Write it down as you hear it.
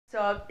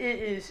up? It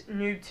is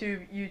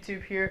NoobTube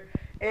YouTube here,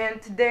 and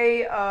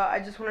today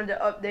I just wanted to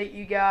update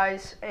you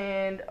guys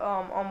and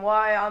on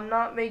why I'm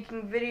not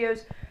making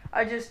videos.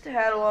 I just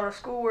had a lot of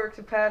schoolwork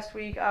the past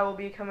week. I will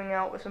be coming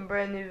out with some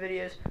brand new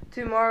videos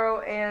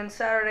tomorrow and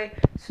Saturday,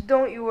 so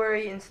don't you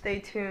worry and stay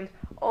tuned.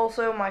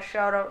 Also, my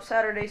Shout Out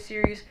Saturday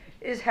series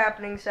is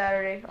happening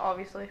Saturday,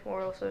 obviously,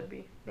 or else it would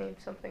be named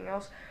something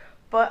else.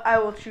 But I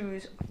will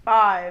choose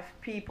 5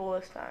 people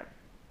this time.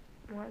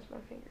 Why is my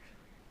fingers?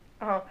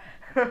 Oh,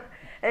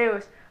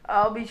 anyways,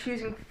 I'll be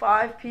choosing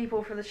 5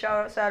 people for the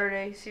Shout Out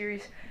Saturday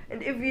series,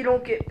 and if you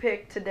don't get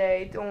picked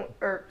today,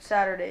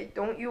 Saturday,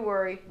 don't you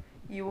worry.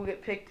 You will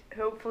get picked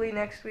hopefully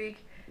next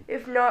week.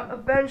 If not,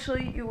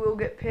 eventually you will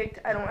get picked.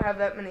 I don't have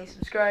that many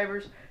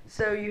subscribers,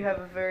 so you have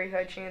a very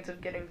high chance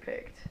of getting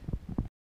picked.